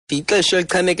Ixesha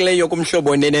elichanekileyo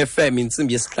kumhlobo neNFM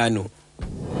intsimbi yesihlanu.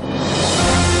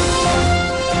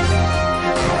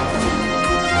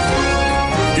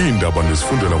 Iindaba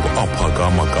nezifundela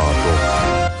ngoAphakama Kato.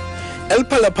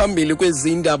 Eliphambili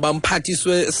kwezi ndaba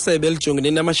umphathiswa wesebe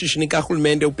elijongene namashishini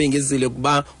karhulumente ubhengezile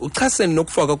ukuba uchasene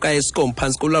nokufakwa koEskom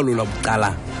phantsi kolawulo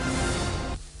labucala.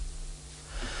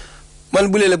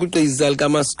 Manibulele kwiqhiza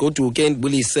likaMasigoduke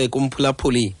ndibulise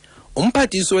kumphulaphuli.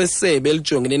 Umphathiswa wesebe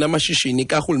elijongene namashishini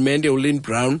karhulumente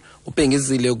uLynn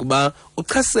ubhengezile ukuba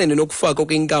uchasene nokufakwa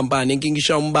kwenkampani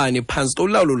enkinkisha umbane phantsi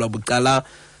kolawulo labucala.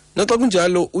 Naxa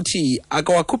kunjalo uthi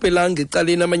akawakhuphelanga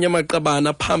ecaleni amanye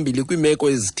amaqabana phambili kwiimeko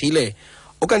ezithile.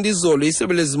 Okanti izolo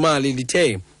isebe lezimali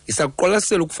lithe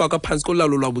isakuqwalasela ukufaka phantsi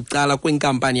kolawulo lwabucala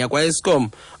kwenkampani yakwaEskom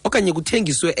okanye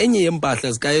kuthengiswe enye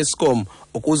yeempahla zikaEskom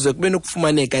ukuze kube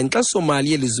nokufumaneka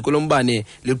inkxaso-mali yeliziko lombane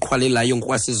liqhwalelayo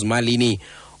ngokwasezimalini.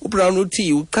 uBrown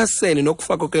uthi uchasene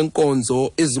nokufakwa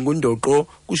kwenkonzo ezingundoqo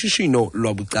kushishino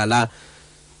lwabucala.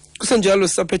 Kusenjalo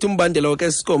saphethe umbandela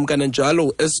wakaEskom kananjalo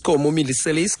uEskom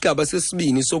umilisele isigaba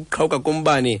sesibini sokuqhawuka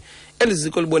kombane.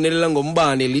 Eliziko libonelela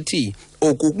ngombane lithi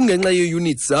oku kungenxa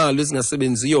yeeyunithi zalo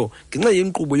ezingasebenziyo ngenxa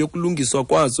yenkqubo yokulungiswa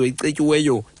kwazo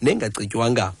ecetyiweyo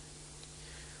nengacetywanga.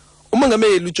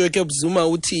 Umongameli uJacob Zuma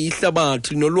uthi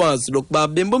ihlabathi linolwazi lokuba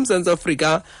abemi boMzantsi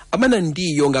Afrika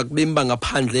abanandiyo ngakubemi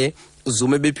bangaphandle.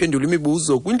 Zuma bephendula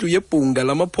imibuzo kwindlu yebhunga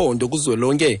lamaphondo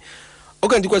kuzwelonke.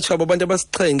 Okanti kwatshaba abantu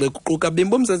abasixhenxe kuquka abemi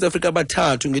boMzantsi Afrika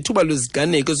abathathu ngethuba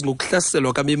lweziganeko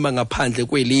ezingokuhlaselwa kabemi bangaphandle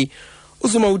kweli.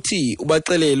 uZuma uthi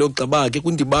ubaxelele ogxa bakhe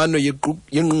kwindibano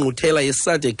yengqungquthela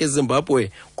yeSADC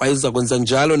eZimbabwe kwaye uza kwenza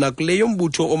njalo nakule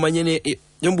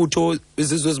yombutho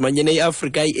wezizwe ezimanyene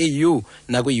eAfrika iAU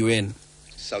nakwi-UN.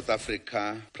 South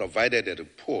Africa provided a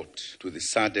report to the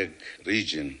SADC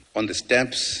region on the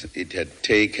steps it had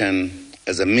taken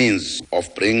as a means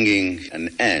of bringing an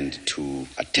end to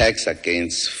attacks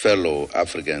against fellow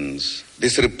Africans.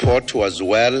 This report was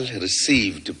well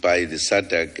received by the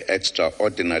SADC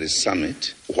Extraordinary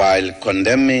Summit. While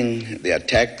condemning the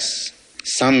attacks,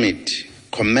 Summit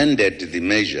commended the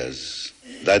measures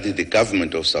that the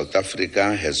government of South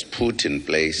Africa has put in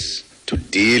place to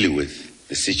deal with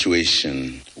the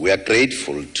situation. We are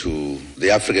grateful to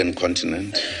the African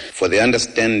continent for the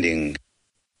understanding.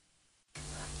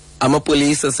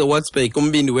 Amapolisa aseWatsbeek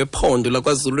umbindi wephondo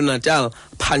laKwaZulu-Natal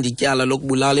phanda ityala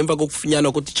lokubulala emva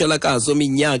kokufunyanwa kotitshalakazi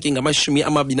ominyaka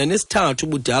engama-23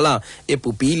 ubudala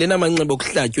ebhubhile namanxeba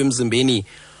okuhlatywa emzimbeni.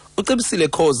 Ucebisile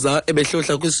Khoza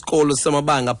ebehlohla kwisikolo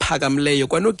samabanga aphakamileyo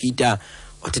kwanogida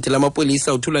wathethela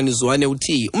amapolisa uThulani Zwane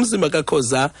uthi umzimba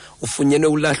kaKhoza ufunyenwe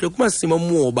ulahlwe kumasimo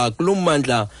omwoba kulo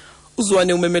mmandla.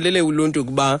 uZwane umemelele uluntu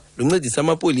ukuba luncedisa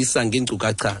amapolisa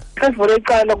ngeenkcukacha. Sesivule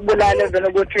icala lokubulala emveni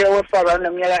kokuthi wesifazane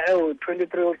neminyaka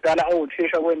ewu-23 udala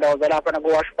ewuthisha kwindawo zalapha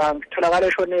naku-Washbank tholakala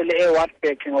eshonile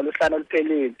eWatsbeek ngolwesihlanu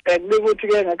oluphelile. Kubika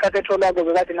ukuthi-ke ngekhathi etholwako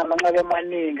bekade namanxeba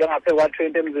amaningi angaphe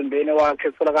kwa-20 emzimbeni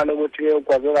wakhe kutholakala ukuthi-ke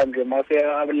ugwazwe kanzima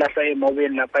abelahla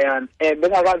emobeni laphayana.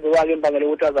 Bengakaziwa-ke imbangela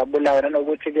ukuthi azabulawe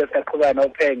nanokuthi-ke siyaqhubeka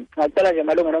nophenyo. Ngacela nje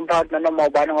malunga nomphakathi nanoma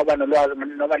ubani ngoba nolwazi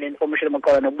noma ne-information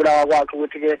emaqala nokubulawa kwakhe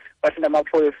ukuthi-ke bathina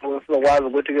amaphoyisa sizokwazi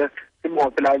ukuthi-ke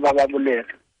sibophe labo bababulele.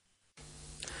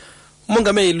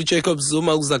 Umongameli uJacob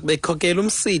Zuma uza kubekhokela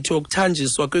umsitho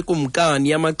wokuthanjiswa kwekumkani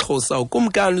yamaXhosa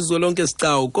ukumkani uzwelonke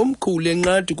Sicawu komkhulu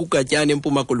enqadi kugatyana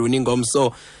eMpuma Koloni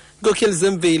ngomso. Iinkokheli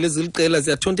zemveli eziliqela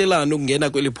ziyathontelana ukungena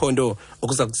kweli phondo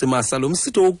okuza kuzimasa lo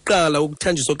msitho wokuqala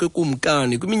wokuthanjiswa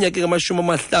kwekumkani kwiminyaka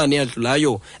enga-50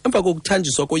 eyadlulayo emva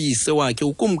kokuthanjiswa koyise wakhe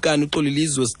ukumkani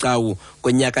uXolilizwe Sicawu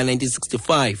ngonyaka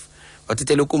 1965.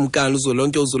 Wathethela ukumkani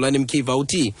uzwelonke uZolani Mkhiva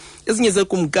uthi ezinye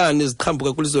zekumkani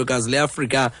eziqhambuka kwilizwekazi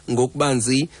leAfrika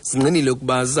ngokubanzi zinqinile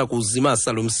ukuba ziza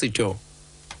kuzimasa lo msitho.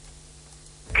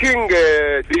 King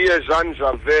Jean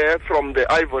Javet from the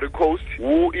Ivory Coast,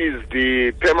 who is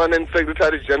the Permanent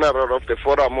Secretary General of the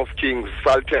Forum of Kings,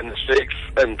 Sultans, Sheikhs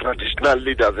and Traditional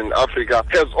Leaders in Africa,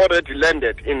 has already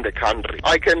landed in the country.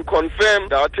 I can confirm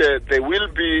that there will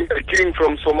be a king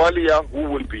from Somalia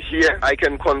who will be here. I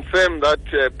can confirm that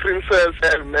Princess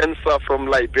El Mensa from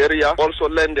Liberia also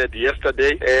landed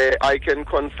yesterday. I can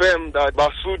confirm that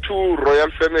Basotho royal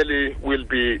family will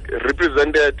be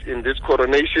represented in this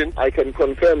coronation. I can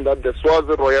confirm that the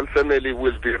Swazi royal family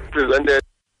will be represented.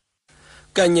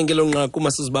 Kanye ngelonqaku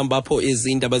masizibamba apho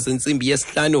izindaba zentsimbi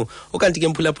yesihlanu okanti ke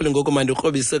mphulaphula ngokomando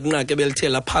ukrobise kunqake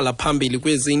belithela phala phambili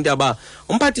kwezindaba.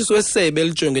 Umphathiswa wesebe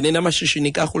elijongene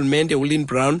namashishini karhulumente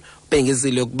uLynn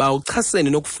ubhengezile ukuba uchasene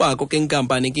nokufakwa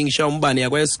kwenkampani enkinkisha umbane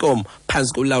yakwaEskom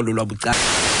phantsi kolawulo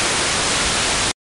lwabucala.